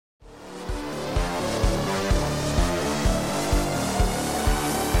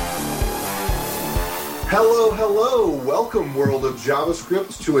Hello, hello. Welcome, world of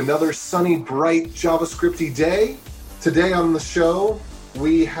JavaScript, to another sunny, bright JavaScripty day. Today on the show,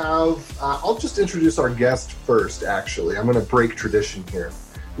 we have, I'll just introduce our guest first, actually. I'm going to break tradition here.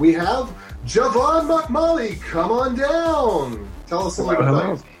 We have Javan Makhmali. Come on down. Tell us a little bit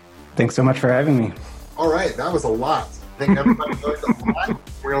about it. Thanks so much for having me. All right, that was a lot. I think everybody learned a lot.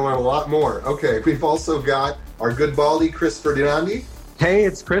 We're going to learn a lot more. Okay, we've also got our good baldy, Chris Ferdinandi. Hey,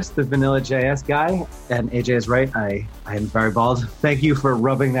 it's Chris, the Vanilla JS guy. And AJ is right. I am very bald. Thank you for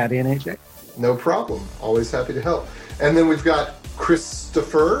rubbing that in, AJ. No problem. Always happy to help. And then we've got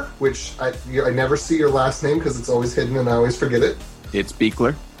Christopher, which I never see your last name because it's always hidden and I always forget it. It's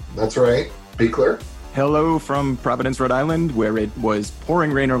Beekler. That's right. Beekler. Hello from Providence, Rhode Island, where it was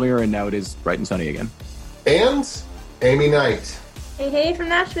pouring rain earlier and now it is bright and sunny again. And Amy Knight. Hey, from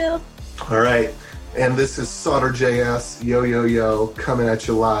Nashville. All right. And this is Solder.js, yo, coming at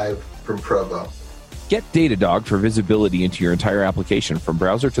you live from Provo. Get Datadog for visibility into your entire application from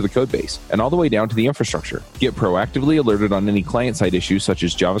browser to the codebase and all the way down to the infrastructure. Get proactively alerted on any client-side issues such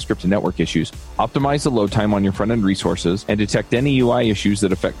as JavaScript and network issues, optimize the load time on your front-end resources, and detect any UI issues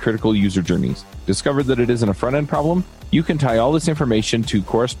that affect critical user journeys. Discover that it isn't a front-end problem? You can tie all this information to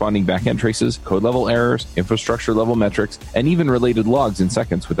corresponding back-end traces, code-level errors, infrastructure-level metrics, and even related logs in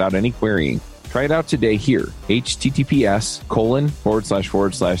seconds without any querying. Try it out today here.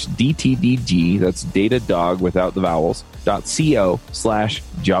 https://DTDG, that's Datadog without the vowels,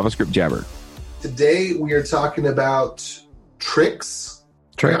 .co/JavaScript Jabber. Today we are talking about Trix.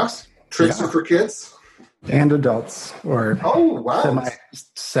 Trix. Trix are for kids? And adults, or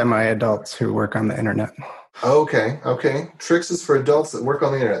semi-adults who work on the internet. Okay. Trix is for adults that work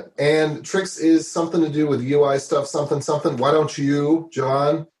on the internet. And Trix is something to do with UI stuff, something. Why don't you,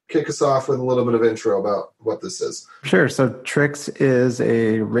 John, kick us off with a little bit of intro about what this is? Sure. So Trix is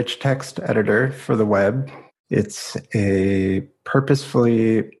a rich text editor for the web. It's a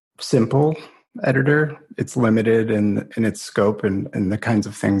purposefully simple editor. It's limited in its scope and the kinds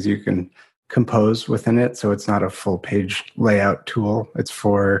of things you can compose within it. So it's not a full page layout tool.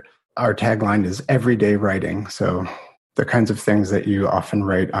 Our tagline is everyday writing. So the kinds of things that you often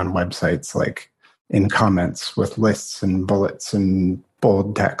write on websites, like in comments with lists and bullets and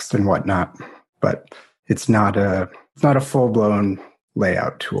bold text and whatnot, but it's not a full-blown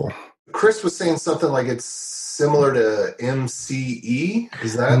layout tool. Chris was saying something like it's similar to MCE.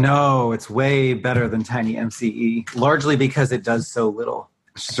 Is that? No, it's way better than Tiny MCE, largely because it does so little.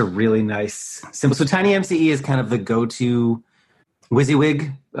 It's just a really nice, simple. So Tiny MCE is kind of the go-to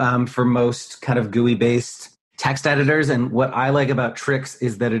WYSIWYG for most kind of GUI-based text editors. And what I like about Trix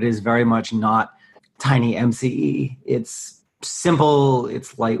is that it is very much not Tiny MCE. It's simple,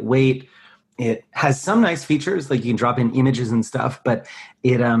 it's lightweight, it has some nice features, like you can drop in images and stuff, but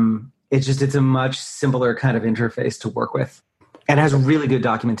it's a much simpler kind of interface to work with. And it has really good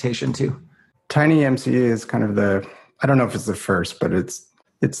documentation too. Tiny MCE is kind of I don't know if it's the first, but it's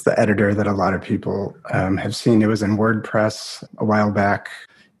the editor that a lot of people have seen. It was in WordPress a while back,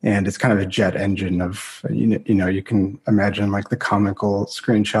 and it's kind of a jet engine of, you can imagine like the comical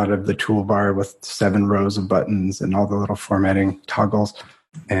screenshot of the toolbar with 7 rows of buttons and all the little formatting toggles.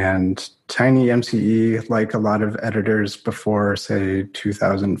 And Tiny MCE, like a lot of editors before, say,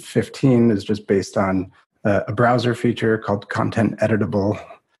 2015, is just based on a browser feature called Content Editable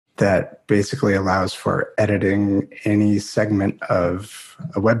that basically allows for editing any segment of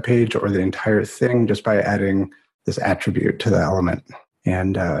a web page or the entire thing just by adding this attribute to the element.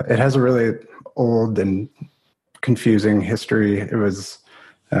 And it has a really old and confusing history. It was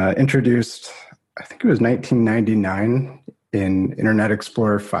introduced, I think it was 1999 in Internet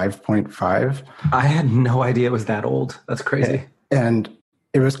Explorer 5.5. I had no idea it was that old. That's crazy. And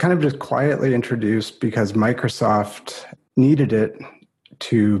it was kind of just quietly introduced because Microsoft needed it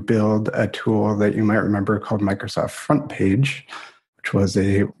to build a tool that you might remember called Microsoft Front Page, which was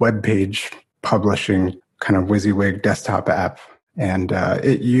a web page publishing kind of WYSIWYG desktop app. And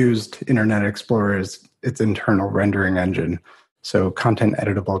it used Internet Explorer as its internal rendering engine. So Content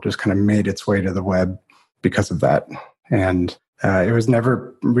Editable just kind of made its way to the web because of that. And it was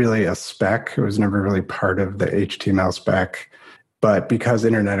never really a spec. It was never really part of the HTML spec. But because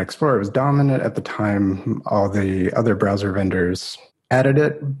Internet Explorer was dominant at the time, all the other browser vendors added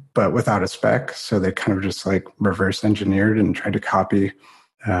it, but without a spec. So they kind of just like reverse engineered and tried to copy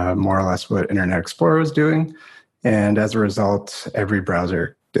more or less what Internet Explorer was doing. And as a result, every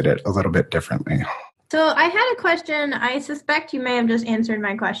browser did it a little bit differently. So I had a question. I suspect you may have just answered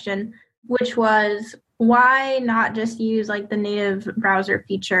my question, which was, why not just use like the native browser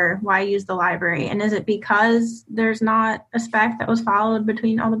feature? Why use the library? And is it because there's not a spec that was followed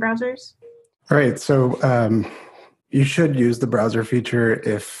between all the browsers? All right. So you should use the browser feature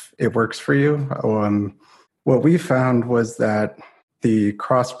if it works for you. What we found was that the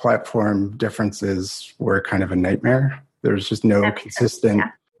cross-platform differences were kind of a nightmare. There's just no consistent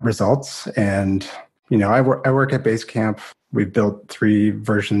results. And, I work at Basecamp. We've built 3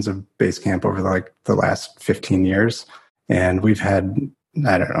 versions of Basecamp over the last 15 years. And we've had,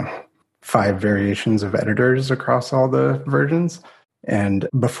 5 variations of editors across all the versions. And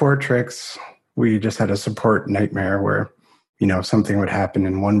before Trix, we just had a support nightmare where, something would happen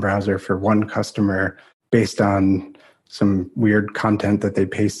in one browser for one customer based on some weird content that they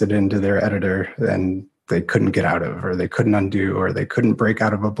pasted into their editor and they couldn't get out of, or they couldn't undo, or they couldn't break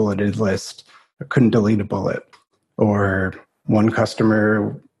out of a bulleted list, or couldn't delete a bullet. Or one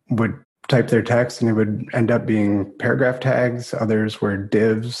customer would type their text and it would end up being paragraph tags. Others were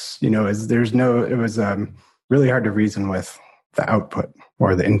divs. It was really hard to reason with the output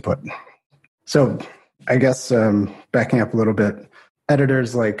or the input. So I guess backing up a little bit,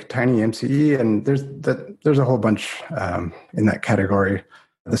 editors like TinyMCE, and there's a whole bunch in that category.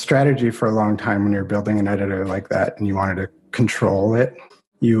 The strategy for a long time when you're building an editor like that and you wanted to control it,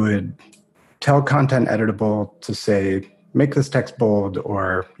 you would tell Content Editable to say, make this text bold,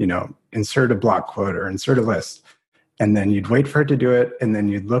 or, insert a block quote or insert a list. And then you'd wait for it to do it. And then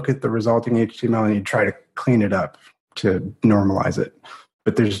you'd look at the resulting HTML and you'd try to clean it up to normalize it.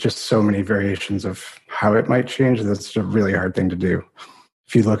 But there's just so many variations of how it might change. That's a really hard thing to do.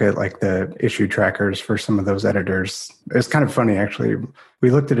 If you look at the issue trackers for some of those editors, it's kind of funny, actually. We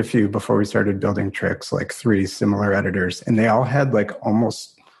looked at a few before we started building Trix, 3 similar editors, and they all had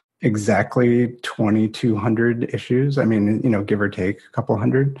almost exactly 2,200 issues. I mean, give or take a couple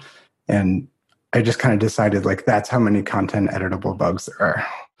hundred. And I just kind of decided that's how many content editable bugs there are.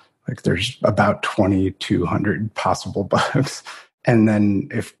 There's about 2,200 possible bugs. And then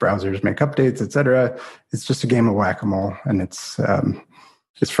if browsers make updates, et cetera, it's just a game of whack-a-mole, and it's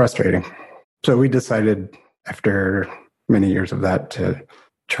frustrating. So we decided after many years of that to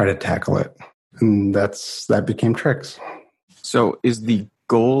try to tackle it. And that became Trix. So is the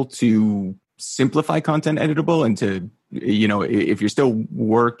goal to simplify content editable and to, if you're still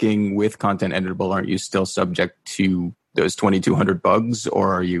working with content editable, aren't you still subject to those 2,200 bugs,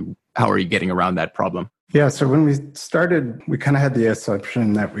 or how are you getting around that problem? Yeah, so when we started, we kind of had the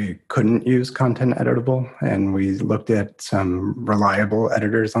assumption that we couldn't use content editable, and we looked at some reliable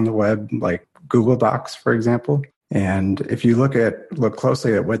editors on the web, like Google Docs, for example. And if you look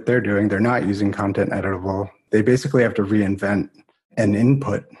closely at what they're doing, they're not using content editable. They basically have to reinvent an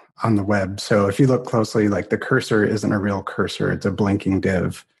input on the web. So if you look closely, the cursor isn't a real cursor, it's a blinking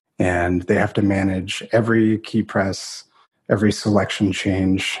div. And they have to manage every key press, every selection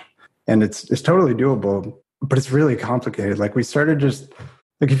change. And it's totally doable, but it's really complicated. We started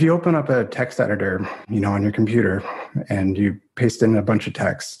if you open up a text editor, on your computer, and you paste in a bunch of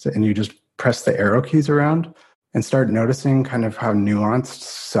text and you just press the arrow keys around and start noticing kind of how nuanced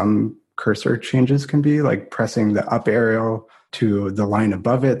some cursor changes can be, like pressing the up arrow to the line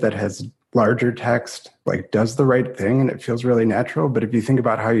above it that has larger text, does the right thing and it feels really natural. But if you think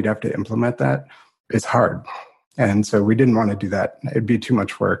about how you'd have to implement that, it's hard. And so we didn't want to do that. It'd be too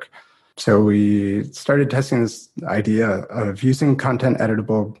much work. So we started testing this idea of using content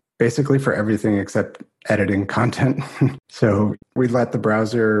editable basically for everything except editing content. So we let the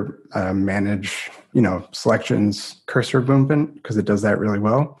browser manage, selections cursor movement because it does that really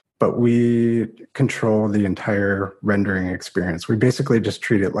well. But we control the entire rendering experience. We basically just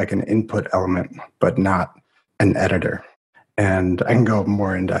treat it like an input element, but not an editor. And I can go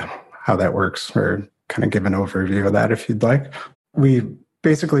more into how that works or kind of give an overview of that if you'd like. We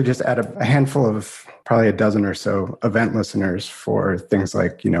basically just add a handful of probably a dozen or so event listeners for things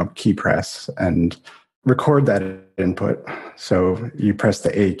like, key press, and record that input. So you press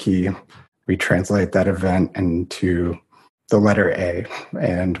the A key, we translate that event into the letter A,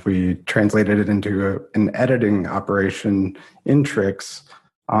 and we translated it into an editing operation in Trix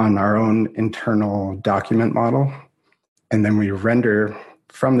on our own internal document model. And then we render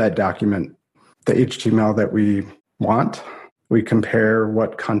from that document the HTML that we want. We compare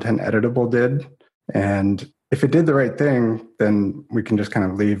what content editable did. And if it did the right thing, then we can just kind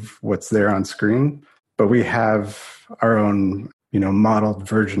of leave what's there on screen. But we have our own, modeled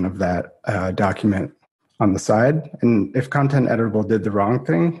version of that document on the side. And if content editable did the wrong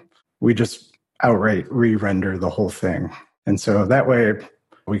thing, we just outright re-render the whole thing. And so that way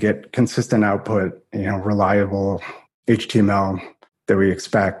we get consistent output, reliable HTML that we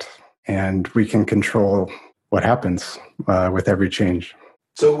expect, and we can control what happens with every change.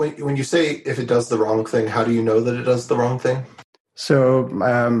 So when you say if it does the wrong thing, how do you know that it does the wrong thing? So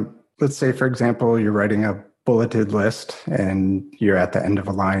let's say, for example, you're writing a bulleted list and you're at the end of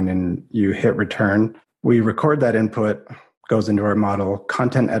a line and you hit return. We record that input, goes into our model.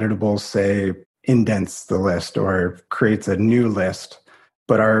 Content editable, say, indents the list or creates a new list.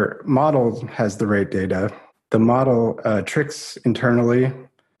 But our model has the right data. The model, Trix internally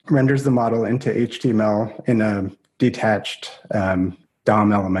renders the model into HTML in a detached DOM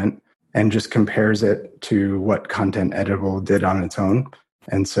element and just compares it to what content editable did on its own.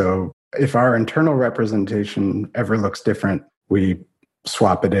 And so if our internal representation ever looks different, we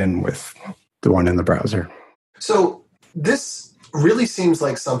swap it in with the one in the browser. So this really seems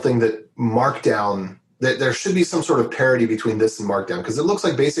like something that Markdown, that there should be some sort of parity between this and Markdown, because it looks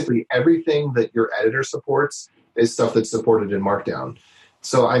like basically everything that your editor supports is stuff that's supported in Markdown.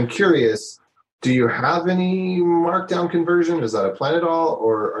 So I'm curious, do you have any Markdown conversion? Is that a plan at all?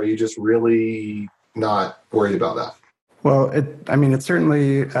 Or are you just really not worried about that? Well, it's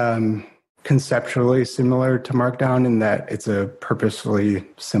certainly conceptually similar to Markdown in that it's a purposefully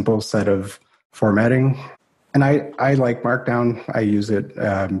simple set of formatting. And I like Markdown. I use it.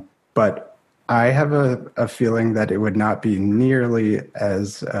 But I have a feeling that it would not be nearly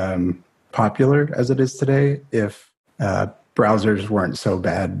as popular as it is today if browsers weren't so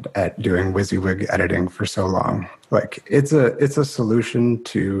bad at doing WYSIWYG editing for so long. Like it's a solution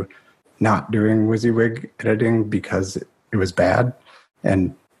to not doing WYSIWYG editing because it was bad,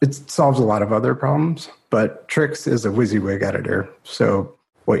 and it solves a lot of other problems. But Trix is a WYSIWYG editor, so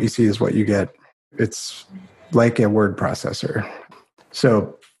what you see is what you get. It's like a word processor.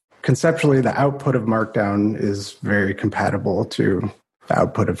 So conceptually, the output of Markdown is very compatible to the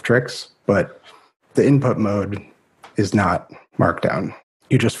output of Trix, but the input mode is not Markdown.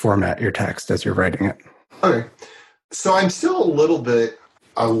 You just format your text as you're writing it. Okay. So I'm still a little bit,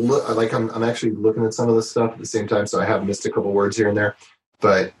 I'm actually looking at some of this stuff at the same time, so I have missed a couple words here and there,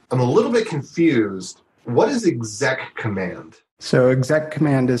 but I'm a little bit confused. What is exec command? So exec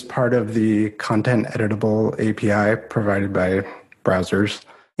command is part of the content editable API provided by browsers,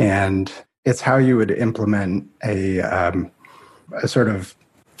 and it's how you would implement a sort of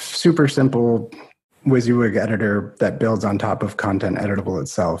super simple WYSIWYG editor that builds on top of content editable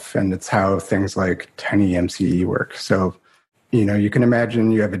itself. And it's how things like TinyMCE work. So, you can imagine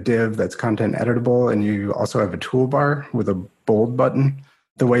you have a div that's content editable and you also have a toolbar with a bold button.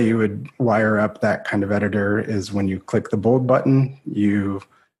 The way you would wire up that kind of editor is when you click the bold button, you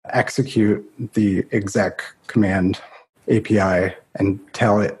execute the exec command API and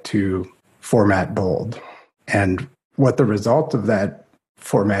tell it to format bold. And what the result of that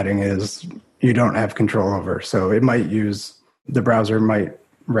formatting is, you don't have control over. So the browser might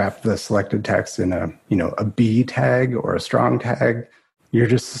wrap the selected text in a B tag or a strong tag. You're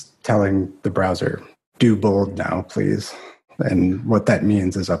just telling the browser, do bold now, please. And what that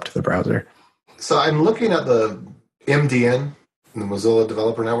means is up to the browser. So I'm looking at the MDN, the Mozilla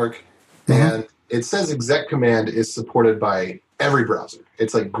Developer Network, and it says exec command is supported by every browser.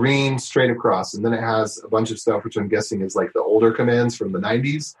 It's like green straight across. And then it has a bunch of stuff, which I'm guessing is like the older commands from the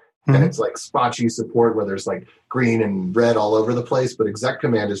 90s. And it's like spotchy support where there's like green and red all over the place, but exec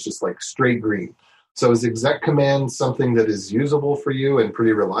command is just like straight green. So is exec command something that is usable for you and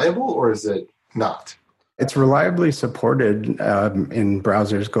pretty reliable, or is it not? It's reliably supported in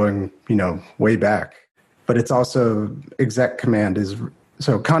browsers going, way back. But it's also exec command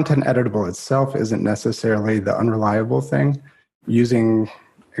so content editable itself isn't necessarily the unreliable thing. Using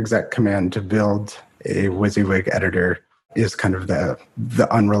exec command to build a WYSIWYG editor is kind of the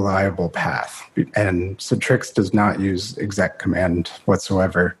unreliable path. And so Trix does not use exec command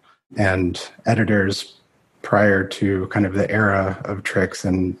whatsoever. And editors prior to kind of the era of Trix,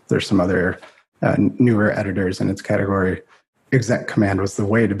 and there's some other newer editors in its category, exec command was the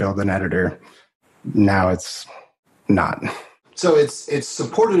way to build an editor. Now it's not. So it's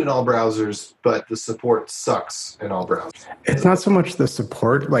supported in all browsers, but the support sucks in all browsers. It's not so much the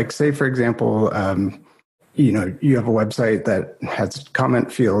support. Like, say, for example, you have a website that has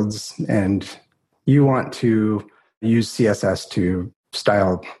comment fields and you want to use CSS to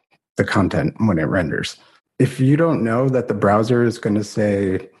style the content when it renders. If you don't know that the browser is going to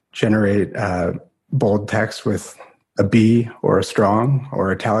say generate bold text with a B or a strong,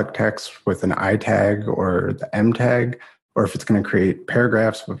 or italic text with an I tag or the M tag, or if it's going to create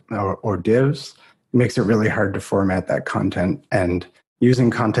paragraphs or divs, it makes it really hard to format that content. And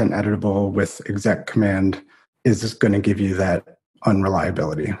using content editable with exec command is going to give you that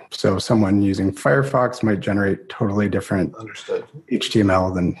unreliability. So someone using Firefox might generate totally different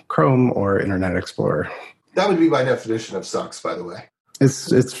HTML than Chrome or Internet Explorer. That would be my definition of sucks, by the way.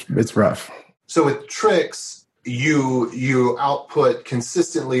 It's rough. So with Trix, you output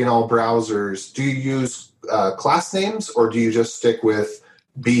consistently in all browsers. Do you use class names, or do you just stick with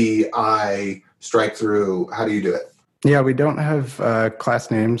B, I, strike through? How do you do it? Yeah, we don't have class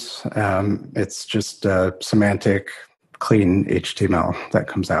names. It's just semantic, clean HTML that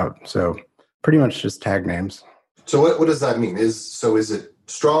comes out. So pretty much just tag names. So what does that mean? Is it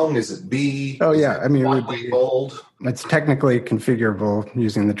strong? Is it B? Oh, yeah. I mean, bold. It's technically configurable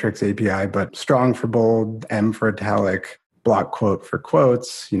using the Trix API, but strong for bold, M for italic, block quote for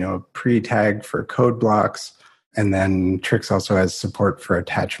quotes, pre-tag for code blocks. And then Trix also has support for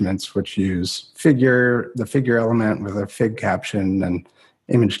attachments, which use the figure element with a fig caption and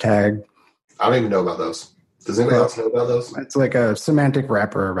image tag. I don't even know about those. Does anybody else know about those? It's like a semantic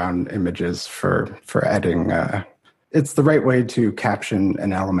wrapper around images for adding. It's the right way to caption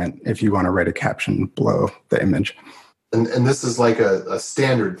an element if you want to write a caption below the image. And this is like a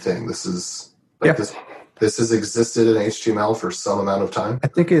standard thing. This is like this has existed in HTML for some amount of time. I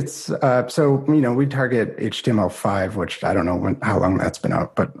think it's we target HTML5, which I don't know how long that's been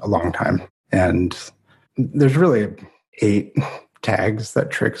out, but a long time. And there's really 8 tags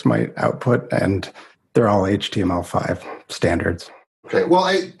that Trix might output, and they're all HTML5 standards. Okay. Well,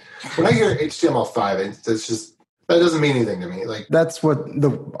 when I hear HTML5, it's just that doesn't mean anything to me. Like that's what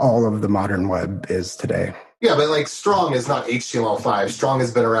all of the modern web is today. Yeah, but like strong is not HTML5. Strong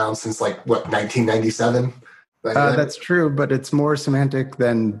has been around since 1997? That's true, but it's more semantic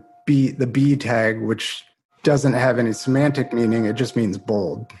than the B tag, which doesn't have any semantic meaning. It just means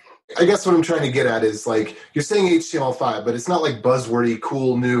bold. I guess what I'm trying to get at is you're saying HTML5, but it's not like buzzwordy,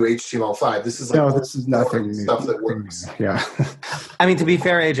 cool, new HTML5. This is this is nothing stuff that works. Yeah. I mean, to be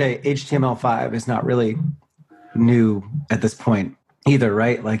fair, AJ, HTML5 is not really new at this point either,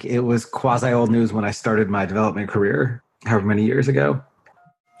 right? Like it was quasi old news when I started my development career, however many years ago.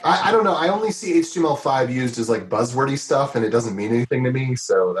 I don't know. I only see HTML5 used as buzzwordy stuff, and it doesn't mean anything to me.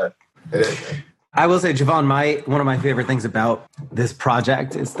 So I will say, Javan, one of my favorite things about this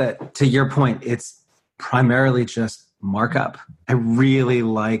project is that, to your point, it's primarily just markup. I really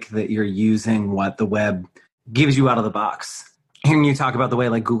like that you're using what the web gives you out of the box. Hearing you talk about the way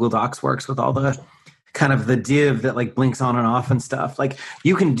Google Docs works with all the kind of the div that blinks on and off and stuff.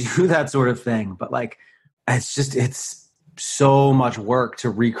 You can do that sort of thing, but it's so much work to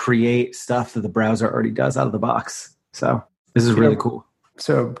recreate stuff that the browser already does out of the box. So this is really cool.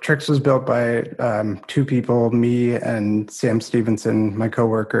 So Trix was built by 2 people, me and Sam Stevenson, my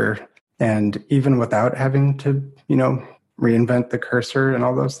coworker. And even without having to, reinvent the cursor and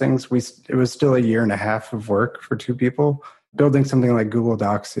all those things, it was still a year and a half of work for 2 people. Building something like Google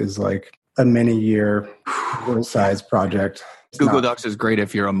Docs is a many-year, full-size project. Google Docs is great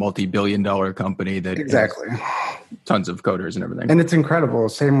if you're a multi-billion-dollar company that exactly tons of coders and everything. And it's incredible.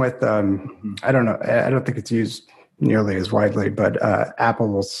 Same with I don't know. I don't think it's used nearly as widely, but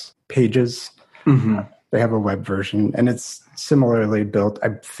Apple's Pages. Mm-hmm. They have a web version, and it's similarly built. I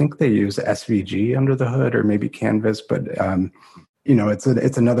think they use SVG under the hood, or maybe Canvas, but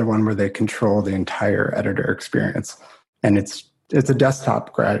it's another one where they control the entire editor experience, and it's a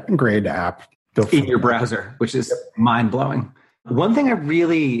desktop grade app built in your browser, which is mind-blowing. One thing I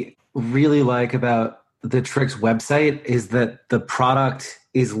really, really like about the Trix website is that the product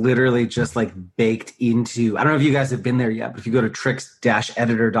is literally just baked into, I don't know if you guys have been there yet, but if you go to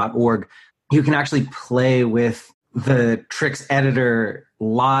trix-editor.org, you can actually play with the Trix editor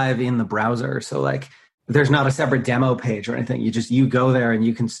live in the browser. So there's not a separate demo page or anything. You go there and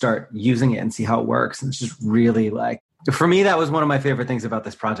you can start using it and see how it works. And it's just really for me, that was one of my favorite things about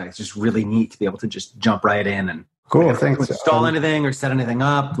this project. It's just really neat to be able to just jump right in and cool. Thanks. Install anything or set anything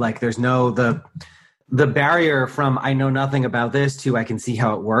up. There's no the barrier from I know nothing about this to I can see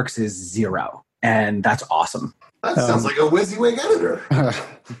how it works is 0, and that's awesome. That sounds like a WYSIWYG editor.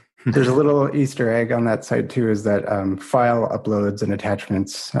 There's a little Easter egg on that site too, is that file uploads and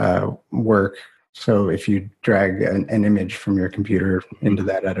attachments work. So if you drag an image from your computer into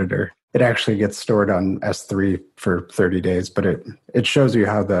that editor, it actually gets stored on S3 for 30 days, but it shows you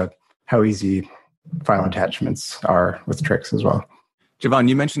how easy file attachments are with Trix as well. Javan,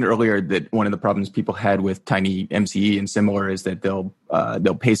 you mentioned earlier that one of the problems people had with Tiny MCE and similar is that they'll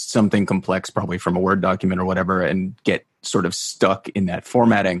paste something complex, probably from a Word document or whatever, and get sort of stuck in that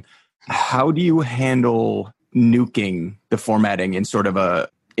formatting. How do you handle nuking the formatting in sort of an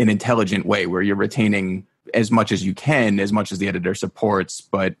intelligent way where you're retaining as much as you can, as much as the editor supports,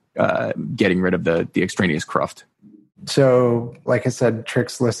 but getting rid of the extraneous cruft? So, like I said,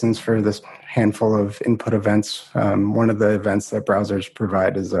 Trix listens for this handful of input events. One of the events that browsers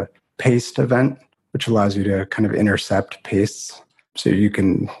provide is a paste event, which allows you to kind of intercept pastes. So you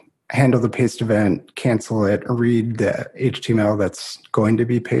can handle the paste event, cancel it, read the HTML that's going to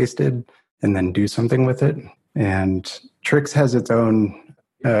be pasted, and then do something with it. And Trix has its own,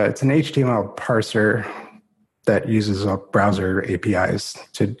 it's an HTML parser that uses browser APIs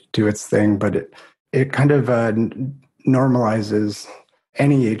to do its thing, but it kind of normalizes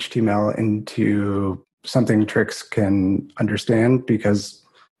any HTML into something Trix can understand, because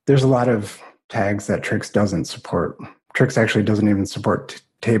there's a lot of tags that Trix doesn't support. Trix actually doesn't even support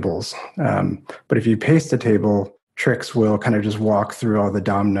tables. But if you paste a table, Trix will kind of just walk through all the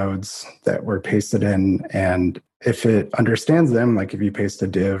DOM nodes that were pasted in. And if it understands them, like if you paste a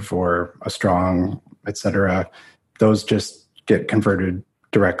div or a strong, etc., those just get converted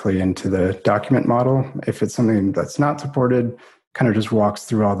directly into the document model. If it's something that's not supported, kind of just walks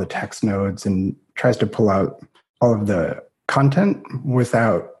through all the text nodes and tries to pull out all of the content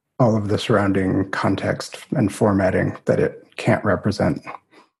without all of the surrounding context and formatting that it can't represent.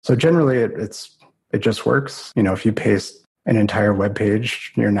 So generally, it just works. If you paste an entire web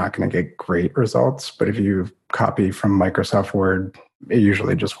page, you're not going to get great results. But if you copy from Microsoft Word, it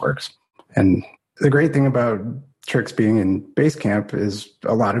usually just works. And the great thing about Trix being in Basecamp is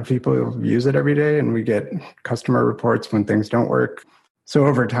a lot of people use it every day, and we get customer reports when things don't work. So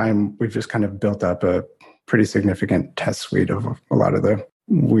over time, we've just kind of built up a pretty significant test suite of a lot of the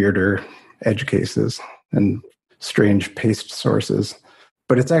weirder edge cases and strange paste sources.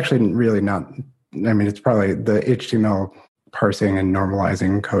 But it's actually really not, it's probably the HTML parsing and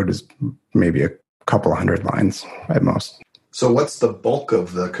normalizing code is maybe a couple hundred lines at most. So what's the bulk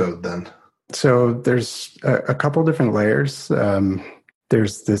of the code then? So there's a couple different layers.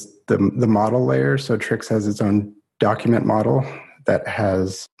 There's the model layer. So Trix has its own document model that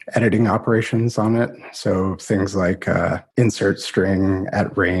has editing operations on it. So things like insert string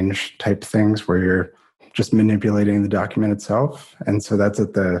at range type things where you're just manipulating the document itself. And so that's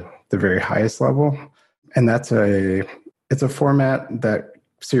at the very highest level. And it's a format that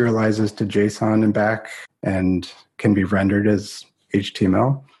serializes to JSON and back and can be rendered as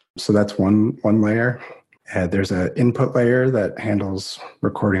HTML. So that's one layer. There's an input layer that handles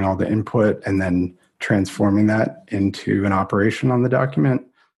recording all the input and then transforming that into an operation on the document.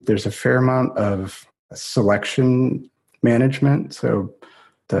 There's a fair amount of selection management. So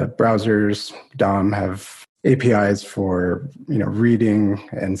the browsers, DOM, have APIs for reading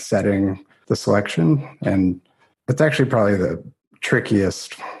and setting the selection. And it's actually probably the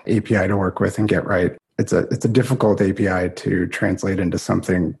trickiest API to work with and get right. It's a difficult API to translate into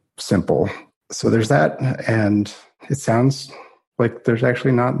something simple. So there's that, and it sounds like there's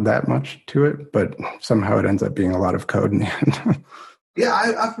actually not that much to it, but somehow it ends up being a lot of code in the end. Yeah,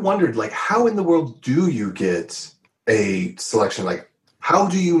 I've wondered, how in the world do you get a selection? How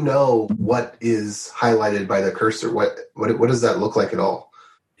do you know what is highlighted by the cursor? What does that look like at all?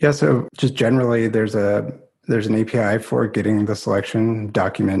 Yeah, so just generally, there's an API for getting the selection.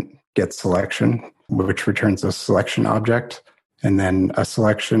 Document gets selection, which returns a selection object. And then a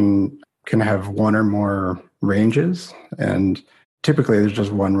selection can have one or more ranges. And typically there's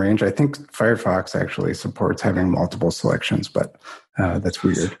just one range. I think Firefox actually supports having multiple selections, but that's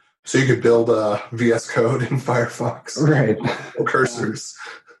weird. So you could build a VS Code in Firefox. Right. Cursors.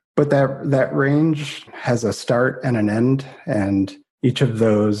 But that range has a start and an end. And each of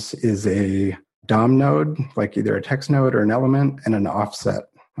those is a DOM node, like either a text node or an element, and an offset,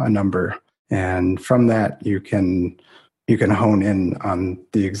 a number. And from that, you can hone in on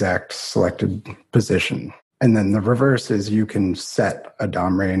the exact selected position. And then the reverse is you can set a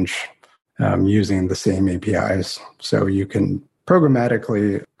DOM range using the same APIs. So you can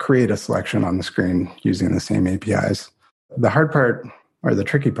programmatically create a selection on the screen using the same APIs. The hard part, or the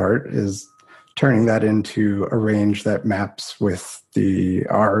tricky part, is turning that into a range that maps with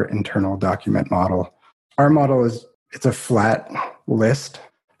our internal document model. Our model it's a flat list.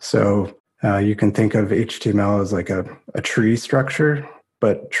 So you can think of HTML as like a tree structure,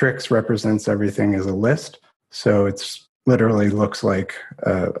 but Trix represents everything as a list. So it's literally looks like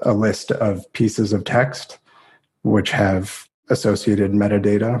a list of pieces of text, which have associated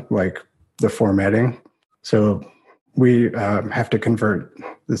metadata, like the formatting. So we have to convert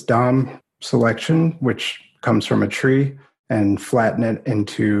this DOM selection, which comes from a tree, and flatten it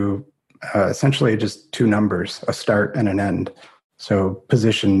into essentially just two numbers, a start and an end. So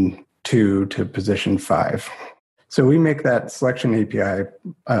position 2 to position 5. So we make that selection API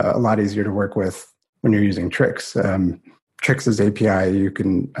a lot easier to work with when you're using Trix. Trix's API, you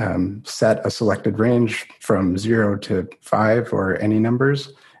can set a selected range from 0 to 5 or any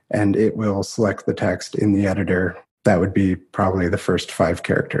numbers, and it will select the text in the editor. That would be probably the first 5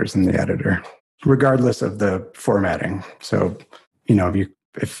 characters in the editor, regardless of the formatting. So, if you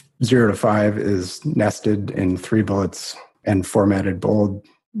if 0 to 5 is nested in 3 bullets and formatted bold,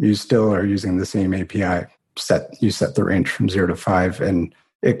 you still are using the same API. You set the range from 0 to 5, and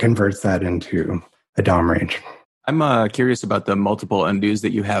it converts that into a DOM range. I'm curious about the multiple undos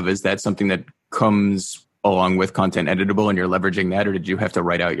that you have. Is that something that comes along with content editable and you're leveraging that, or did you have to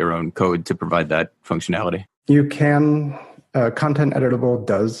write out your own code to provide that functionality? You can, content editable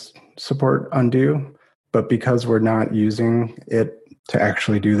does support undo, but because we're not using it to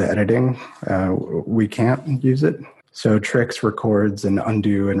actually do the editing, we can't use it. So Trix records an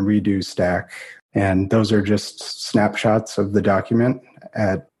undo and redo stack, and those are just snapshots of the document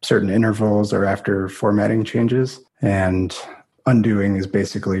at certain intervals or after formatting changes. And undoing is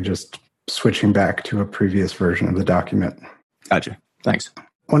basically just switching back to a previous version of the document. Gotcha. Thanks.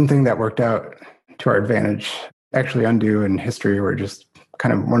 One thing that worked out to our advantage, actually undo and history were just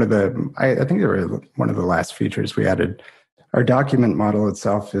kind of one of the, I think they were one of the last features we added. Our document model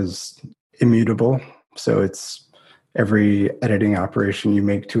itself is immutable. So it's every editing operation you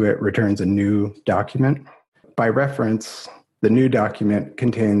make to it returns a new document. By reference, the new document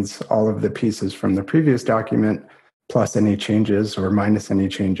contains all of the pieces from the previous document plus any changes or minus any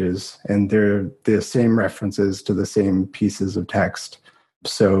changes. And they're the same references to the same pieces of text.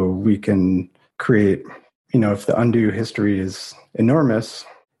 So we can create, if the undo history is enormous,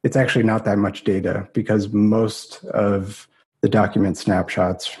 it's actually not that much data because most of the document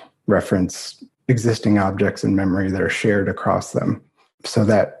snapshots reference existing objects in memory that are shared across them. So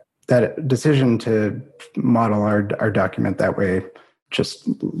that decision to model our document that way just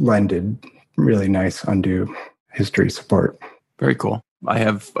lended really nice undo history support. Very cool. I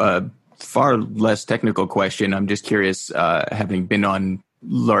have a far less technical question. I'm just curious, having been on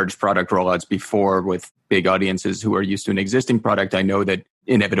large product rollouts before with big audiences who are used to an existing product, I know that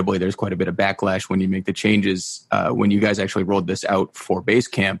inevitably there's quite a bit of backlash when you make the changes. When you guys actually rolled this out for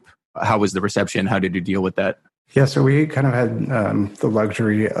Basecamp, how was the reception? How did you deal with that? Yeah, so we kind of had the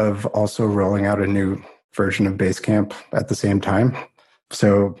luxury of also rolling out a new version of Basecamp at the same time.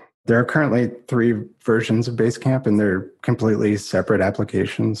 So there are currently 3 versions of Basecamp, and they're completely separate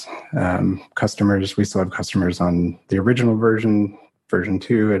applications. We still have customers on the original version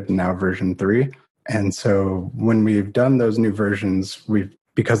 2, and now version 3. And so when we've done those new versions,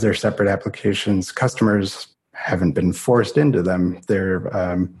 because they're separate applications, customers haven't been forced into them.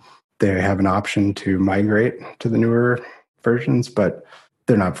 They have an option to migrate to the newer versions, but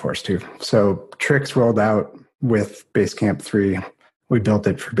they're not forced to. So Trix rolled out with Basecamp 3. We built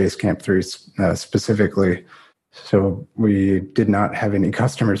it for Basecamp 3 specifically. So we did not have any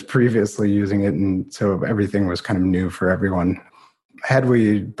customers previously using it, and so everything was kind of new for everyone. Had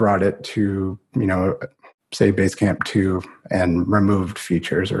we brought it to, say Basecamp 2 and removed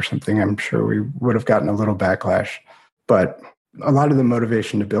features or something, I'm sure we would have gotten a little backlash. But a lot of the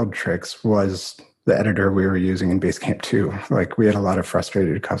motivation to build Trix was the editor we were using in Basecamp 2. Like, we had a lot of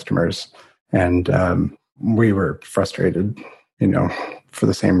frustrated customers, and we were frustrated, for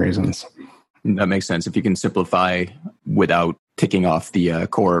the same reasons. That makes sense. If you can simplify without ticking off the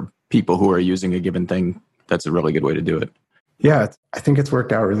core people who are using a given thing, that's a really good way to do it. Yeah, I think it's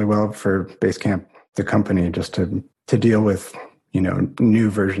worked out really well for Basecamp, the company, just to deal with, new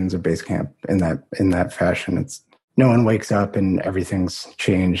versions of Basecamp in that fashion. It's no one wakes up and everything's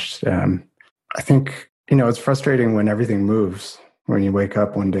changed. I think, it's frustrating when everything moves, when you wake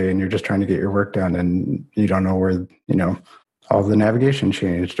up one day and you're just trying to get your work done and you don't know where, all the navigation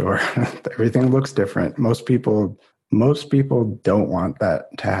changed or everything looks different. Most people don't want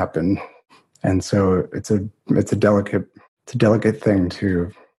that to happen. And so it's a delicate thing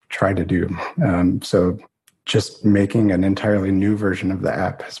to try to do. So just making an entirely new version of the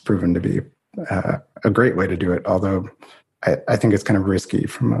app has proven to be a great way to do it, although I think it's kind of risky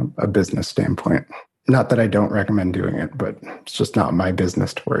from a business standpoint. Not that I don't recommend doing it, but it's just not my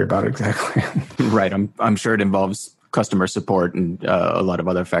business to worry about exactly. Right. I'm sure it involves customer support and a lot of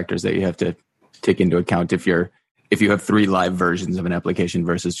other factors that you have to take into account if you have 3 live versions of an application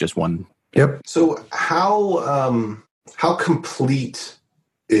versus just one. Yep. So how complete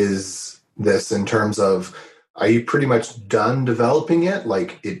is this in terms of, are you pretty much done developing it?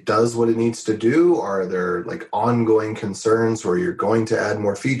 Like, it does what it needs to do? Are there like ongoing concerns where you're going to add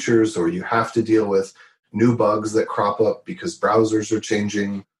more features, or you have to deal with new bugs that crop up because browsers are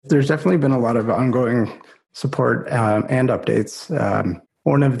changing? There's definitely been a lot of ongoing support and updates.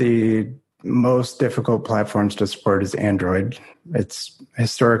 One of the most difficult platforms to support is Android. It's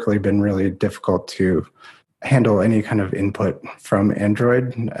historically been really difficult to handle any kind of input from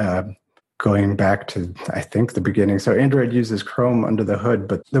Android, going back to, I think, the beginning. So Android uses Chrome under the hood,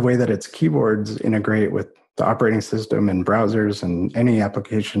 but the way that its keyboards integrate with the operating system and browsers and any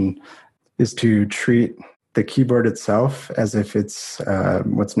application is to treat the keyboard itself as if it's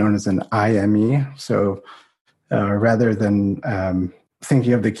what's known as an IME. So rather than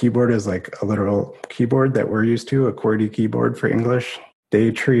thinking of the keyboard as like a literal keyboard that we're used to, a QWERTY keyboard for English,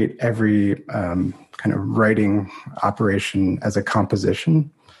 they treat every kind of writing operation as a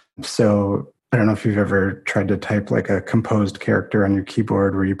composition. So I don't know if you've ever tried to type like a composed character on your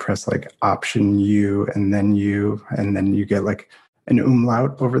keyboard where you press like Option U, and then you get like an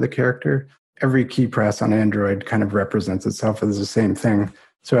umlaut over the character. Every key press on Android kind of represents itself as the same thing.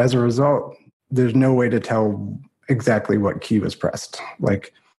 So as a result, there's no way to tell exactly what key was pressed.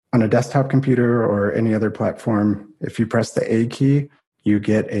 Like on a desktop computer or any other platform, if you press the A key, you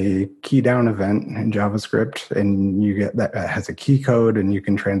get a key down event in JavaScript, and you get that has a key code, and you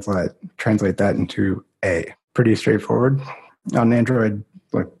can translate that into A. Pretty straightforward. On Android,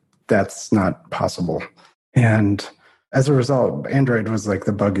 like that's not possible. And as a result, Android was like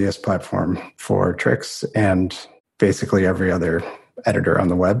the buggiest platform for Trix and basically every other editor on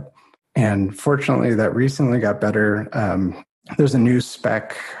the web. And fortunately, that recently got better. There's a new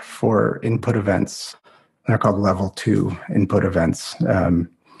spec for input events. They're called level 2 input events.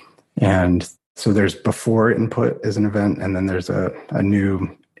 And so there's before input is an event, and then there's a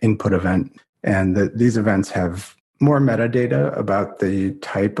new input event. And these events have more metadata about the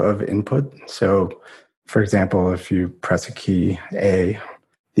type of input. So, for example, if you press a key A,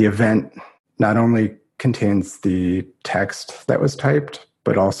 the event not only contains the text that was typed,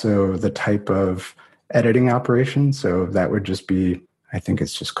 but also the type of editing operation. So that would just be, I think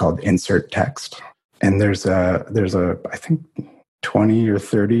it's just called insert text. And there's a I think 20 or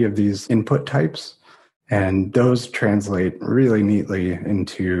 30 of these input types, and those translate really neatly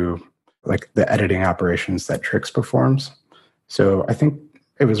into like the editing operations that Trix performs. So I think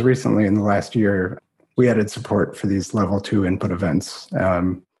it was recently in the last year we added support for these level 2 input events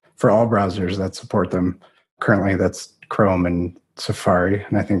for all browsers that support them. Currently, that's Chrome and Safari,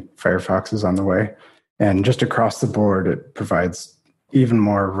 and I think Firefox is on the way. And just across the board, it provides even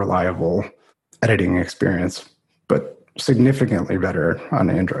more reliable editing experience, but significantly better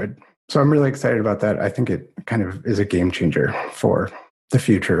on Android. So I'm really excited about that. I think it kind of is a game changer for the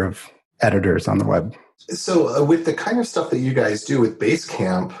future of editors on the web. So with the kind of stuff that you guys do with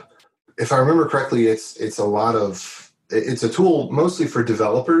Basecamp, if I remember correctly, it's a tool mostly for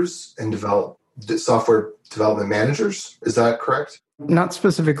developers and software development managers. Is that correct? Not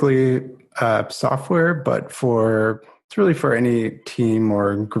specifically software, but it's really for any team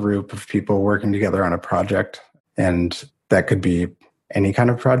or group of people working together on a project. And that could be any kind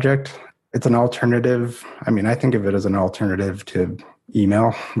of project. It's an alternative. I mean, I think of it as an alternative to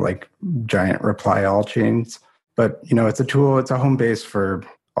email, like giant reply all chains. But, it's a tool, it's a home base for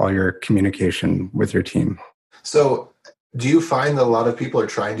all your communication with your team. So do you find that a lot of people are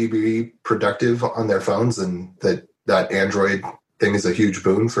trying to be productive on their phones, and that Android thing is a huge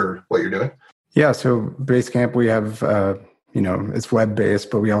boon for what you're doing? Yeah, so Basecamp, we have, it's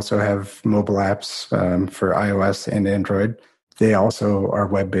web-based, but we also have mobile apps for iOS and Android. They also are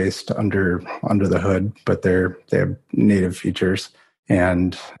web-based under the hood, but they have native features.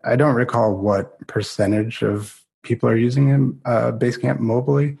 And I don't recall what percentage of people are using Basecamp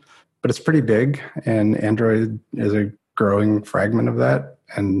mobily, but it's pretty big, and Android is a growing fragment of that.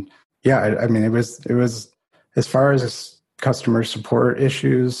 And yeah, I mean, it was as far as customer support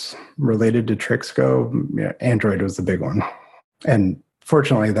issues related to Trix go, Android was the big one. And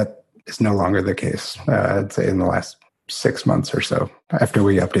fortunately, that is no longer the case, I'd say in the last 6 months or so after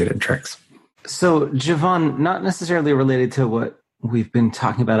we updated Trix. So, Javan, not necessarily related to what we've been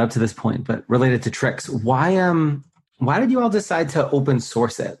talking about up to this point, but related to Trix, why did you all decide to open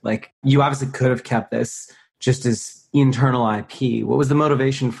source it? Like, you obviously could have kept this just as internal IP. What was the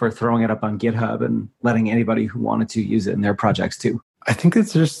motivation for throwing it up on GitHub and letting anybody who wanted to use it in their projects too? I think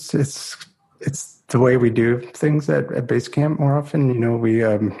it's just it's the way we do things at Basecamp more often.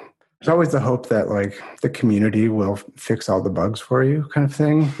 There's always the hope that like the community will fix all the bugs for you, kind of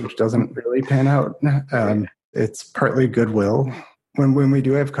thing, which doesn't really pan out. It's partly goodwill. When we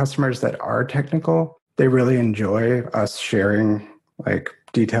do have customers that are technical, they really enjoy us sharing like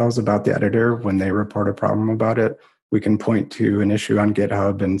details about the editor. When they report a problem about it, we can point to an issue on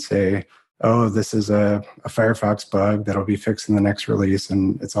GitHub and say, oh, this is a Firefox bug that'll be fixed in the next release,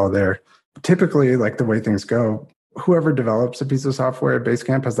 and it's all there. Typically, like the way things go, whoever develops a piece of software at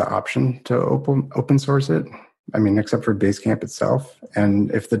Basecamp has the option to open source it. I mean, except for Basecamp itself.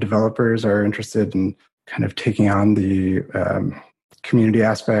 And if the developers are interested in kind of taking on the community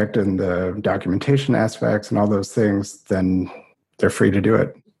aspect and the documentation aspects and all those things, then they're free to do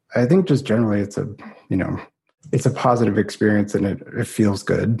it. I think just generally it's it's a positive experience and it feels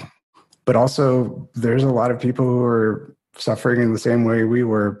good. But also there's a lot of people who are suffering in the same way we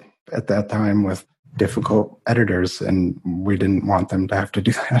were at that time with difficult editors, and we didn't want them to have to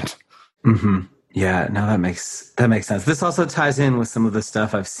do that. Mm-hmm. Yeah, no, that makes sense. This also ties in with some of the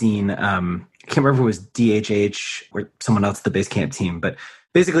stuff I've seen. I can't remember if it was DHH or someone else, the Basecamp team, but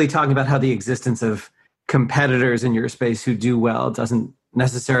basically talking about how the existence of competitors in your space who do well doesn't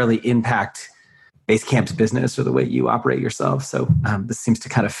necessarily impact Basecamp's business or the way you operate yourself. So this seems to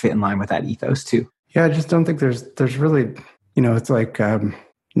kind of fit in line with that ethos too. Yeah, I just don't think there's really, it's like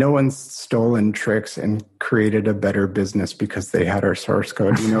no one's stolen Trix and created a better business because they had our source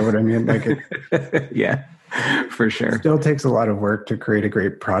code. You know what I mean? Like yeah, for sure. It still takes a lot of work to create a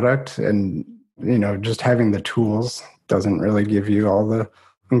great product, and just having the tools doesn't really give you all the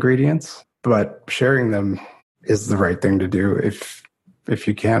ingredients, but sharing them is the right thing to do if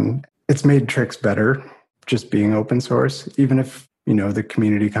you can. It's made Trix better just being open source, even if the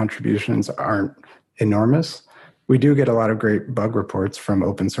community contributions aren't enormous. We do get a lot of great bug reports from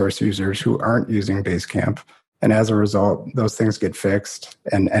open source users who aren't using Basecamp. And as a result, those things get fixed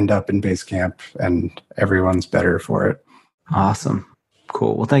and end up in Basecamp, and everyone's better for it. Awesome.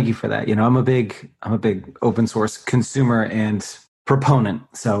 Cool. Well, thank you for that. I'm a big open source consumer and proponent.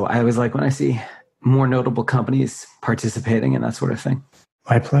 So I always like when I see more notable companies participating in that sort of thing.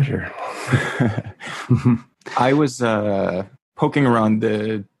 My pleasure. I was poking around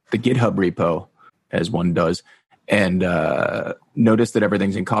the GitHub repo, as one does, and noticed that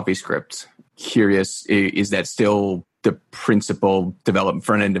everything's in CoffeeScript. Curious, is that still the principal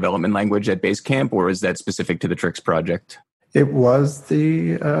front-end development language at Basecamp, or is that specific to the Trix project? It was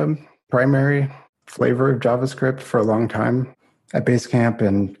the primary flavor of JavaScript for a long time at Basecamp,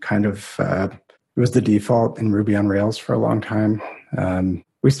 and kind of it was the default in Ruby on Rails for a long time.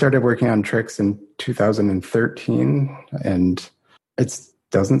 We started working on Trix in 2013, and it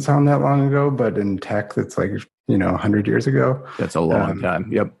doesn't sound that long ago, but in tech, it's like 100 years ago. That's a long time.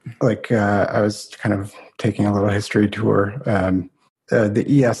 Yep. I was kind of taking a little history tour. The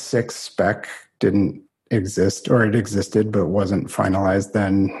ES6 spec didn't exist, or it existed but wasn't finalized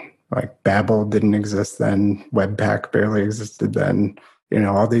then. Like Babel didn't exist then. Webpack barely existed then.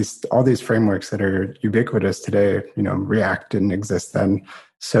 All these frameworks that are ubiquitous today. React didn't exist then.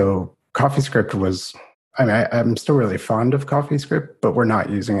 So CoffeeScript was. I'm still really fond of CoffeeScript, but we're not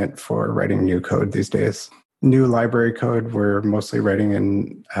using it for writing new code these days. New library code, we're mostly writing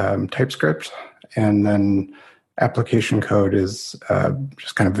in TypeScript, and then application code is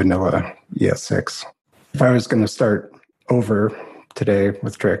just kind of vanilla ES6. If I was going to start over today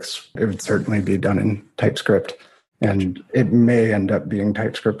with Trix, it would certainly be done in TypeScript, and it may end up being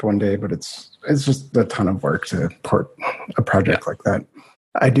TypeScript one day, but it's just a ton of work to port a project like that.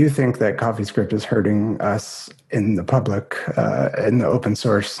 I do think that CoffeeScript is hurting us in the public, in the open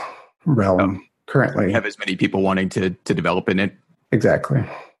source realm currently. You have as many people wanting to develop in it. Exactly.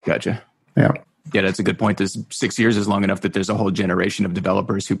 Gotcha. Yeah. Yeah, that's a good point. 6 years is long enough that there's a whole generation of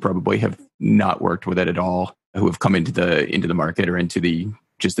developers who probably have not worked with it at all, who have come into the market or into the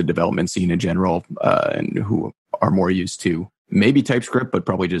development scene in general, and who are more used to maybe TypeScript, but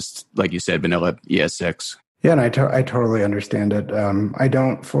probably just, like you said, vanilla ES6. Yeah, and I totally understand it. I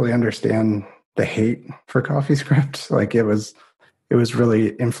don't fully understand the hate for CoffeeScript. Like it was really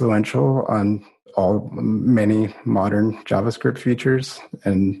influential on many modern JavaScript features,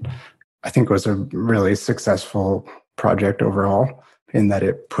 and I think it was a really successful project overall in that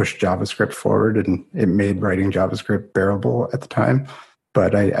it pushed JavaScript forward and it made writing JavaScript bearable at the time.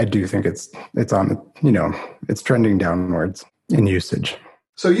 But I do think it's on, it's trending downwards in usage.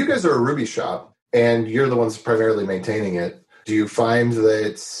 So you guys are a Ruby shop, and you're the ones primarily maintaining it. Do you find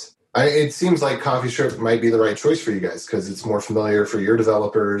that it seems like CoffeeScript might be the right choice for you guys because it's more familiar for your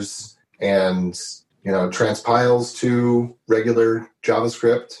developers and, transpiles to regular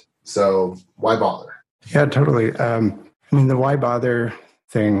JavaScript. So why bother? Yeah, totally. The why bother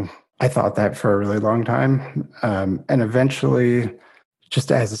thing, I thought that for a really long time. And eventually,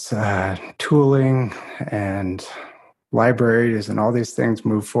 just as tooling and libraries and all these things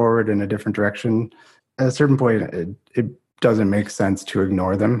move forward in a different direction, at a certain point, it doesn't make sense to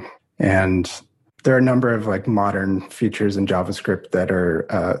ignore them. And there are a number of modern features in JavaScript that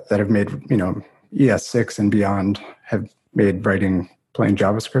have made, ES6 and beyond have made writing plain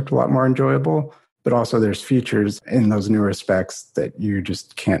JavaScript a lot more enjoyable. But also there's features in those newer specs that you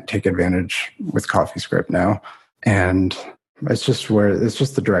just can't take advantage with CoffeeScript now. And it's just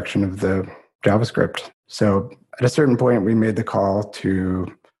the direction of the JavaScript. So at a certain point, we made the call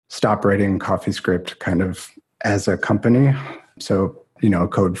to stop writing CoffeeScript kind of as a company. So,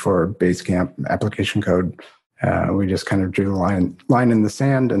 code for Basecamp, application code, We just kind of drew the line in the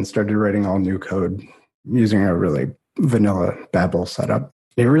sand and started writing all new code using a really vanilla Babel setup.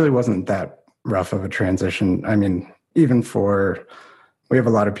 It really wasn't that rough of a transition. I mean, we have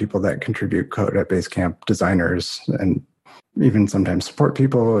a lot of people that contribute code at Basecamp, designers, and even sometimes support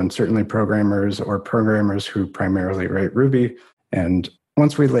people, and certainly programmers or programmers who primarily write Ruby. And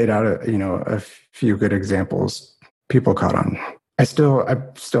once we laid out a few good examples, people caught on. I'm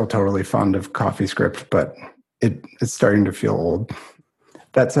still totally fond of CoffeeScript, but it's starting to feel old.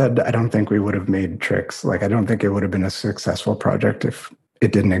 That said, I don't think we would have made Trix. I don't think it would have been a successful project if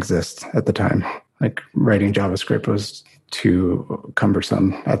it didn't exist at the time. Writing JavaScript was too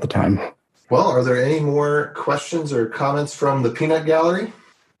cumbersome at the time. Well, are there any more questions or comments from the Peanut Gallery?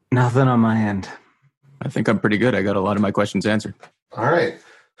 Nothing on my end. I think I'm pretty good. I got a lot of my questions answered. All right.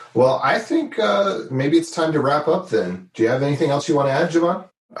 Well, I think maybe it's time to wrap up then. Do you have anything else you want to add, Javan?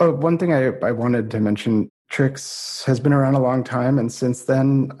 Oh, one thing I wanted to mention, Trix has been around a long time, and since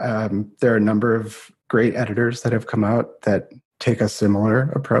then, there are a number of great editors that have come out that take a similar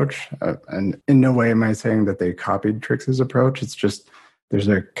approach. And in no way am I saying that they copied Trix's approach. It's just there's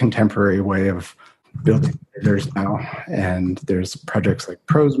a contemporary way of building editors now, and there's projects like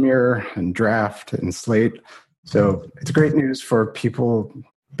Prosemirror and Draft and Slate. So it's great news for people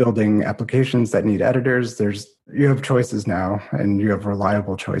building applications that need editors. You have choices now, and you have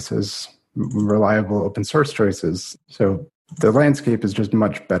reliable choices, reliable open source choices. So the landscape is just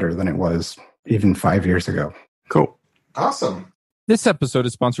much better than it was even 5 years ago. Cool. Awesome. This episode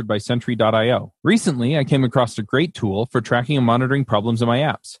is sponsored by Sentry.io. Recently, I came across a great tool for tracking and monitoring problems in my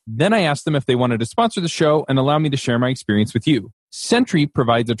apps. Then I asked them if they wanted to sponsor the show and allow me to share my experience with you. Sentry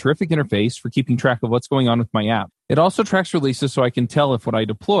provides a terrific interface for keeping track of what's going on with my app. It also tracks releases so I can tell if what I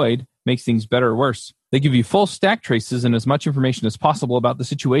deployed makes things better or worse. They give you full stack traces and as much information as possible about the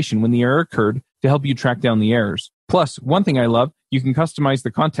situation when the error occurred to help you track down the errors. Plus, one thing I love, you can customize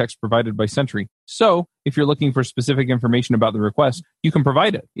the context provided by Sentry. So, if you're looking for specific information about the request, you can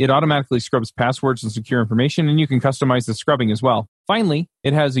provide it. It automatically scrubs passwords and secure information, and you can customize the scrubbing as well. Finally,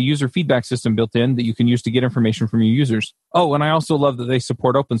 it has a user feedback system built in that you can use to get information from your users. Oh, and I also love that they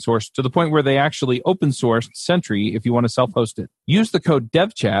support open source to the point where they actually open sourced Sentry if you want to self-host it. Use the code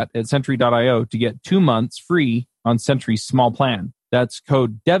devchat at Sentry.io to get 2 months free on Sentry's small plan. That's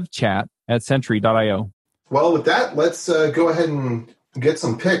code devchat at Sentry.io. Well, with that, let's go ahead and get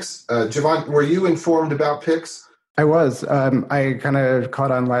some picks. Javan, were you informed about picks? I was. I kind of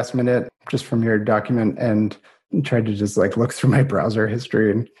caught on last minute just from your document and tried to just look through my browser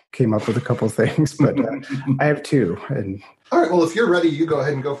history and came up with a couple things, but I have two. And all right. Well, if you're ready, you go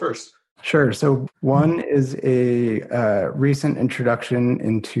ahead and go first. Sure. So one is a recent introduction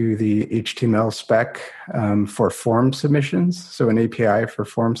into the HTML spec for form submissions. So an API for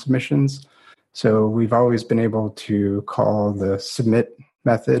form submissions. So we've always been able to call the submit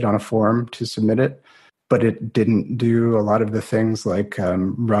method on a form to submit it, but it didn't do a lot of the things like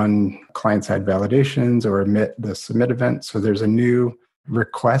run client-side validations or emit the submit event. So there's a new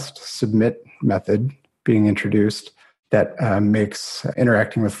request submit method being introduced that makes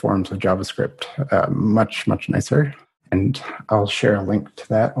interacting with forms with JavaScript much, much nicer. And I'll share a link to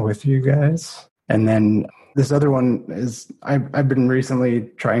that with you guys. And then this other one is I've been recently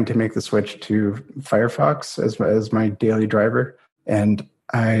trying to make the switch to Firefox as my daily driver. And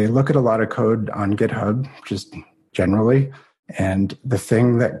I look at a lot of code on GitHub, just generally. And the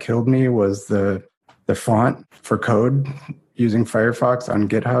thing that killed me was the font for code using Firefox on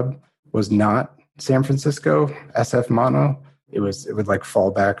GitHub was not San Francisco SF Mono. It would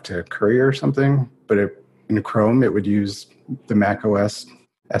fall back to Courier or something, but in Chrome, it would use the Mac OS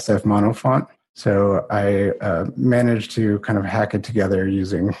SF Mono font. So I managed to kind of hack it together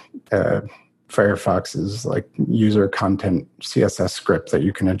using Firefox's user content CSS script that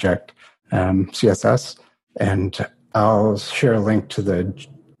you can eject CSS. And I'll share a link to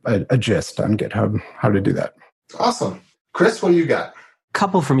a gist on GitHub, how to do that. Awesome. Chris, what do you got?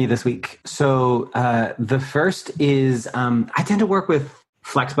 Couple for me this week. So the first is I tend to work with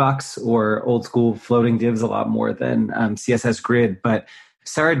Flexbox or old school floating divs a lot more than CSS Grid, but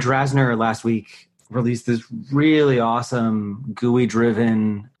Sarah Drasner last week released this really awesome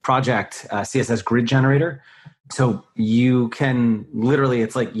GUI-driven project, CSS Grid Generator. So you can literally,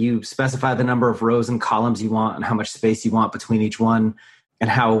 it's you specify the number of rows and columns you want and how much space you want between each one and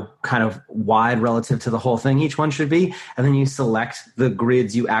how kind of wide relative to the whole thing each one should be. And then you select the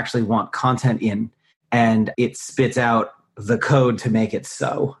grids you actually want content in, and it spits out the code to make it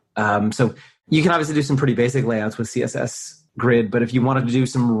so. So you can obviously do some pretty basic layouts with CSS Grid, but if you wanted to do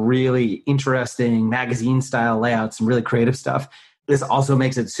some really interesting magazine style layouts, some really creative stuff, this also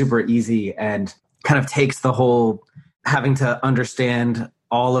makes it super easy. And kind of takes the whole having to understand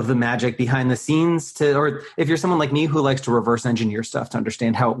all of the magic behind the scenes or if you're someone like me who likes to reverse engineer stuff to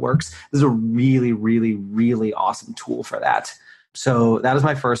understand how it works, this is a really, really, really awesome tool for that. So that was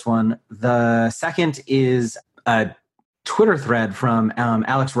my first one. The second is a Twitter thread from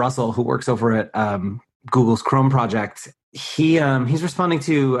Alex Russell, who works over at Google's Chrome project. He's responding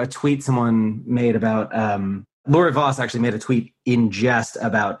to a tweet someone made about Lori Voss actually made a tweet in jest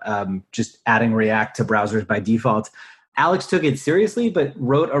about just adding React to browsers by default. Alex took it seriously, but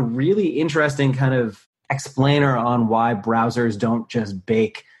wrote a really interesting kind of explainer on why browsers don't just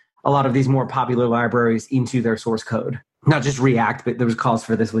bake a lot of these more popular libraries into their source code. Not just React, but there was calls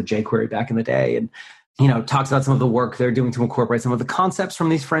for this with jQuery back in the day. And, talks about some of the work they're doing to incorporate some of the concepts from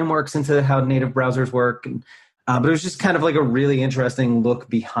these frameworks into how native browsers work. And, but it was just kind of like a really interesting look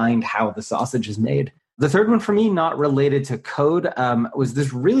behind how the sausage is made. The third one for me, not related to code, was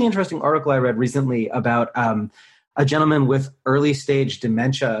this really interesting article I read recently about a gentleman with early stage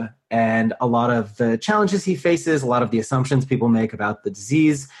dementia and a lot of the challenges he faces, a lot of the assumptions people make about the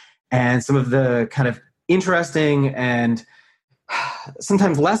disease, and some of the kind of interesting and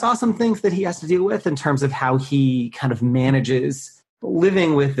sometimes less awesome things that he has to deal with in terms of how he kind of manages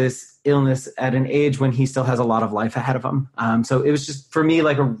living with this illness at an age when he still has a lot of life ahead of him. So it was just, for me,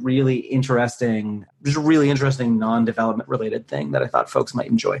 like a really interesting non-development related thing that I thought folks might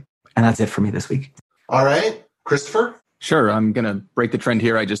enjoy. And that's it for me this week. All right. Christopher? Sure. I'm going to break the trend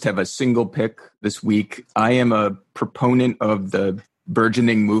here. I just have a single pick this week. I am a proponent of the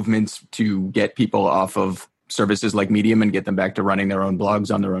burgeoning movements to get people off of services like Medium and get them back to running their own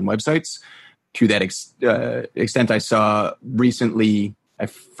blogs on their own websites. To that extent, I saw recently, I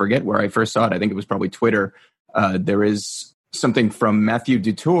forget where I first saw it, I think it was probably Twitter, there is something from Matthew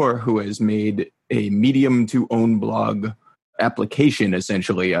Dutour, who has made a Medium to own blog application,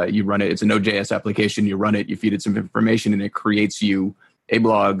 essentially. You run it, it's a Node.js application, you run it, you feed it some information, and it creates you a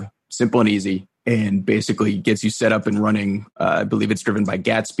blog, simple and easy, and basically gets you set up and running. I believe it's driven by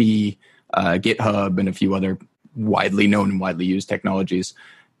Gatsby, GitHub, and a few other widely known and widely used technologies.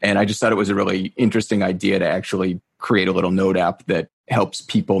 And I just thought it was a really interesting idea to actually create a little Node app that helps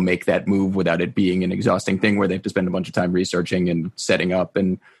people make that move without it being an exhausting thing where they have to spend a bunch of time researching and setting up.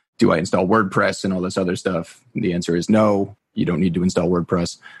 And do I install WordPress and all this other stuff? And the answer is no, you don't need to install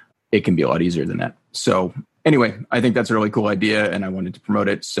WordPress. It can be a lot easier than that. So anyway, I think that's a really cool idea and I wanted to promote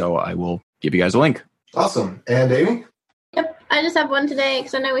it. So I will give you guys a link. Awesome. And Amy? Yep, I just have one today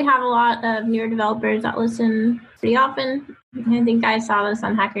because I know we have a lot of newer developers that listen pretty often. I think I saw this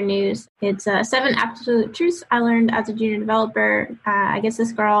on Hacker News. It's 7 absolute truths I learned as a junior developer. I guess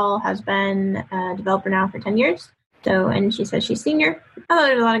this girl has been a developer now for 10 years. And she says she's senior. I thought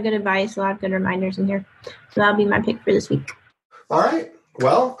there's a lot of good advice, a lot of good reminders in here. So that'll be my pick for this week. All right.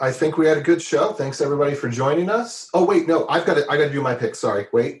 Well, I think we had a good show. Thanks everybody for joining us. Oh wait, no, I got to do my pick. Sorry.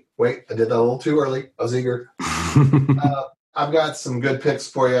 Wait. I did that a little too early. I was eager. I've got some good picks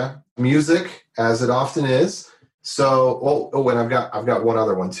for you. Music, as it often is. So, and I've got one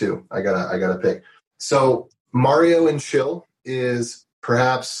other one too. I gotta pick. So, Mario and Chill is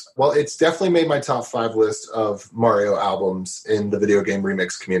perhaps, well, it's definitely made my top 5 list of Mario albums in the video game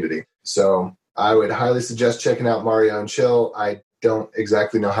remix community. So, I would highly suggest checking out Mario and Chill. I don't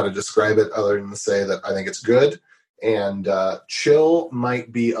exactly know how to describe it other than to say that I think it's good. And Chill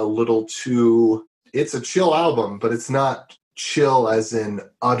might be a little too, it's a chill album, but it's not chill as in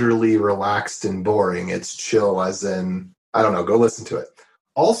utterly relaxed and boring. It's chill as in, I don't know, go listen to it.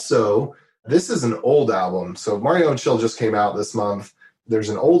 Also, this is an old album. So Mario and Chill just came out this month. There's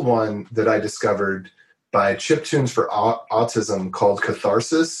an old one that I discovered by Chiptunes for Autism called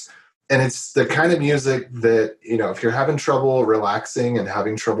Catharsis. And it's the kind of music that, if you're having trouble relaxing and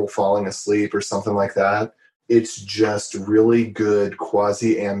having trouble falling asleep or something like that, it's just really good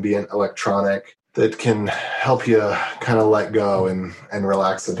quasi-ambient electronic that can help you kind of let go and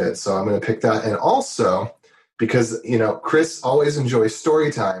relax a bit. So I'm going to pick that. And also, because, Chris always enjoys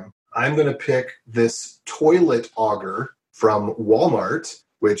story time, I'm going to pick this toilet auger from Walmart,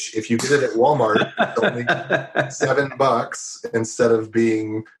 which if you get it at Walmart, it's only $7 instead of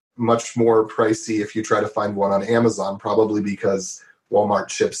being much more pricey if you try to find one on Amazon, probably because Walmart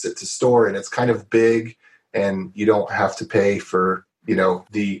ships it to store and it's kind of big and you don't have to pay for,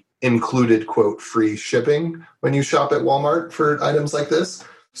 the included, quote, free shipping when you shop at Walmart for items like this.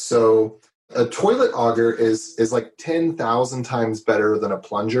 So a toilet auger is like 10,000 times better than a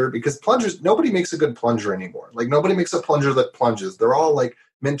plunger because plungers, nobody makes a good plunger anymore. Like nobody makes a plunger that plunges. They're all like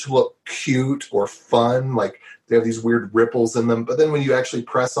meant to look cute or fun. Like they have these weird ripples in them. But then when you actually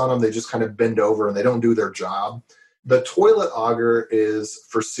press on them, they just kind of bend over and they don't do their job. The toilet auger is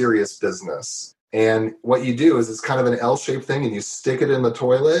for serious business. And what you do is it's kind of an L-shaped thing, and you stick it in the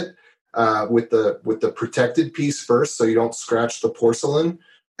toilet with the protected piece first, so you don't scratch the porcelain,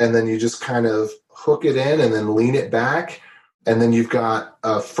 and then you just kind of hook it in and then lean it back. And then you've got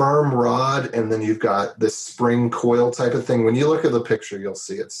a firm rod, and then you've got this spring coil type of thing. When you look at the picture, you'll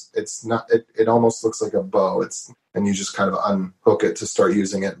see it's not. It almost looks like a bow. And you just kind of unhook it to start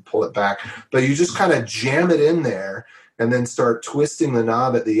using it and pull it back. But you just kind of jam it in there, and then start twisting the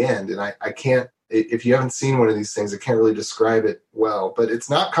knob at the end. And I can't. If you haven't seen one of these things, I can't really describe it well. But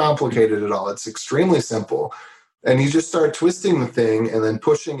it's not complicated at all. It's extremely simple. And you just start twisting the thing, and then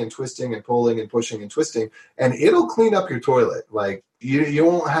pushing and twisting and pulling and pushing and twisting, and it'll clean up your toilet. Like you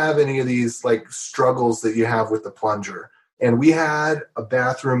won't have any of these like struggles that you have with the plunger. And we had a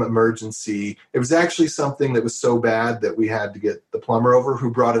bathroom emergency. It was actually something that was so bad that we had to get the plumber over,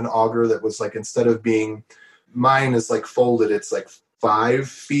 who brought an auger that was like, instead of being, mine is like folded, it's like 4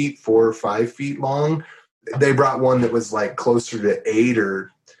 or 5 feet long. They brought one that was like closer to 8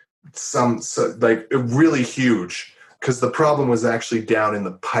 or like really huge, because the problem was actually down in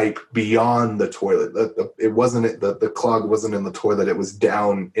the pipe beyond the toilet. It wasn't the clog wasn't in the toilet. It was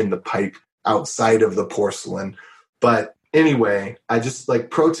down in the pipe outside of the porcelain. But anyway, I just like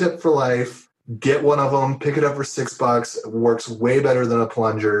pro tip for life: get one of them, pick it up for $6. It works way better than a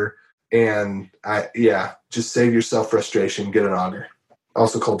plunger, and just save yourself frustration. Get an auger,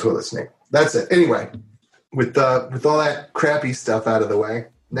 also called toilet snake. That's it. Anyway, with all that crappy stuff out of the way.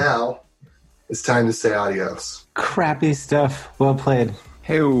 Now, it's time to say adios. Crappy stuff. Well played.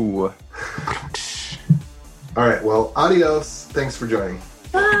 Hey. All right, well, adios. Thanks for joining.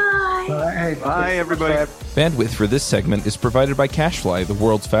 Bye. Bye. Bye, everybody. Bandwidth for this segment is provided by CacheFly, the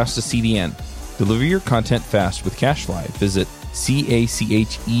world's fastest CDN. Deliver your content fast with CacheFly. Visit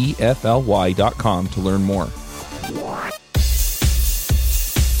CACHEFLY.com to learn more.